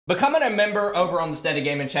Becoming a member over on the Steady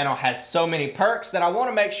Gaming channel has so many perks that I want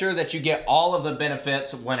to make sure that you get all of the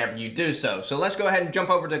benefits whenever you do so. So let's go ahead and jump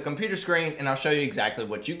over to the computer screen and I'll show you exactly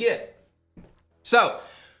what you get. So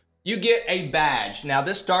you get a badge. Now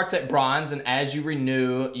this starts at bronze, and as you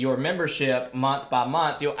renew your membership month by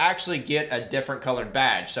month, you'll actually get a different colored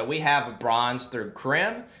badge. So we have bronze through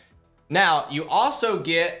creme. Now you also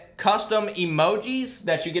get custom emojis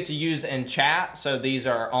that you get to use in chat. So these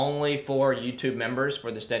are only for YouTube members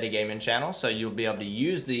for the Steady Gaming channel. So you'll be able to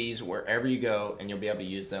use these wherever you go, and you'll be able to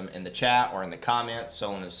use them in the chat or in the comments,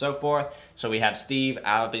 so on and so forth. So we have Steve,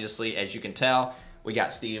 obviously, as you can tell. We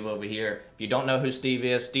got Steve over here. If you don't know who Steve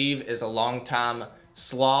is a longtime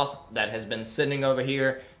sloth that has been sitting over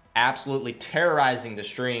here absolutely terrorizing the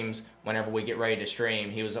streams whenever we get ready to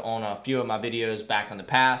stream. He was on a few of my videos back in the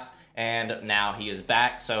past, and now he is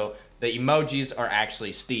back. So the emojis are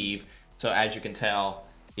actually Steve. So as you can tell,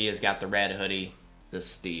 he has got the red hoodie. This is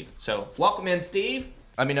Steve. So welcome in, Steve.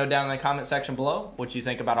 Let me know down in the comment section below what you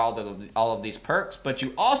think about all of these perks. But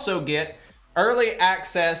you also get early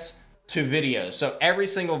access to videos. So every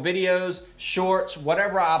single videos, shorts,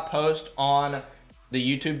 whatever I post on the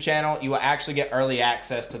YouTube channel, you will actually get early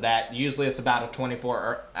access to that. Usually it's about a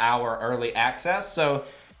 24-hour early access. So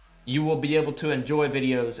you will be able to enjoy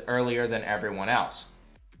videos earlier than everyone else.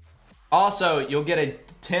 Also, you'll get a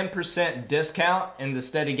 10% discount in the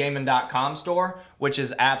SteadyGamin.com store, which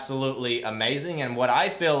is absolutely amazing, and what I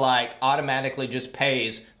feel like automatically just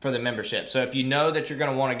pays for the membership. So if you know that you're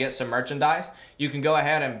going to want to get some merchandise, you can go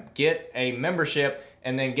ahead and get a membership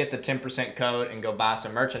and then get the 10% code and go buy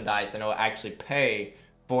some merchandise, and it will actually pay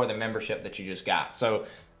for the membership that you just got. So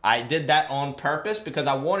I did that on purpose because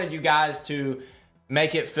I wanted you guys to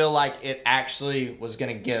make it feel like it actually was going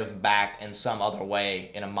to give back in some other way,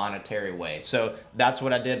 in a monetary way. So that's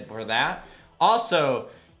what I did for that. Also,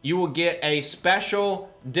 you will get a special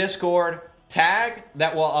Discord tag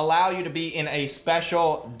that will allow you to be in a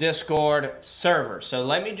special Discord server. So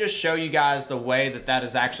let me just show you guys the way that that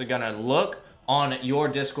is actually going to look on your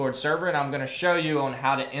Discord server, and I'm going to show you on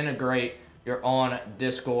how to integrate your own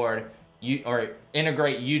Discord, or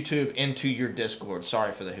integrate YouTube into your Discord.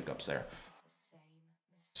 Sorry for the hiccups there.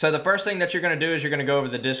 So the first thing that you're going to do is you're going to go over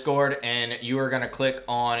to the Discord, and you are going to click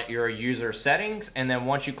on your user settings. And then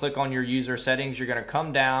once you click on your user settings, you're going to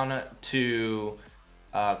come down to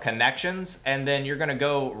connections, and then you're going to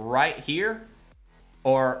go right here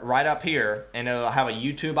or right up here, and it'll have a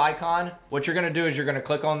YouTube icon. What you're going to do is you're going to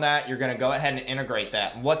click on that. You're going to go ahead and integrate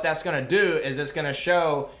that. And what that's going to do is it's going to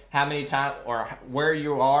show how many times or where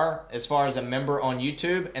you are as far as a member on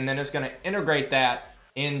YouTube, and then it's going to integrate that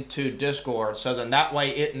into Discord, so then that way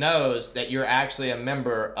it knows that you're actually a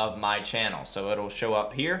member of my channel. So it'll show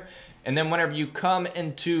up here, and then whenever you come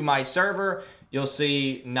into my server, you'll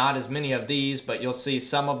see not as many of these, but you'll see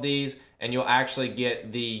some of these, and you'll actually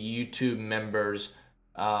get the YouTube members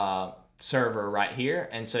server right here.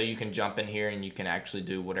 And so you can jump in here and you can actually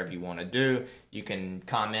do whatever you want to do. You can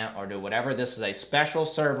comment or do whatever. This is a special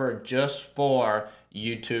server just for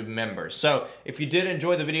YouTube members. So if you did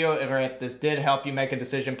enjoy the video, or if this did help you make a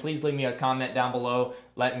decision, please leave me a comment down below.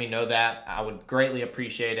 Let me know that. I would greatly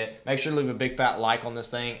appreciate it. Make sure to leave a big fat like on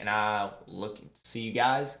this thing, and I'll see you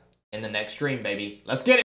guys in the next stream, baby. Let's get it.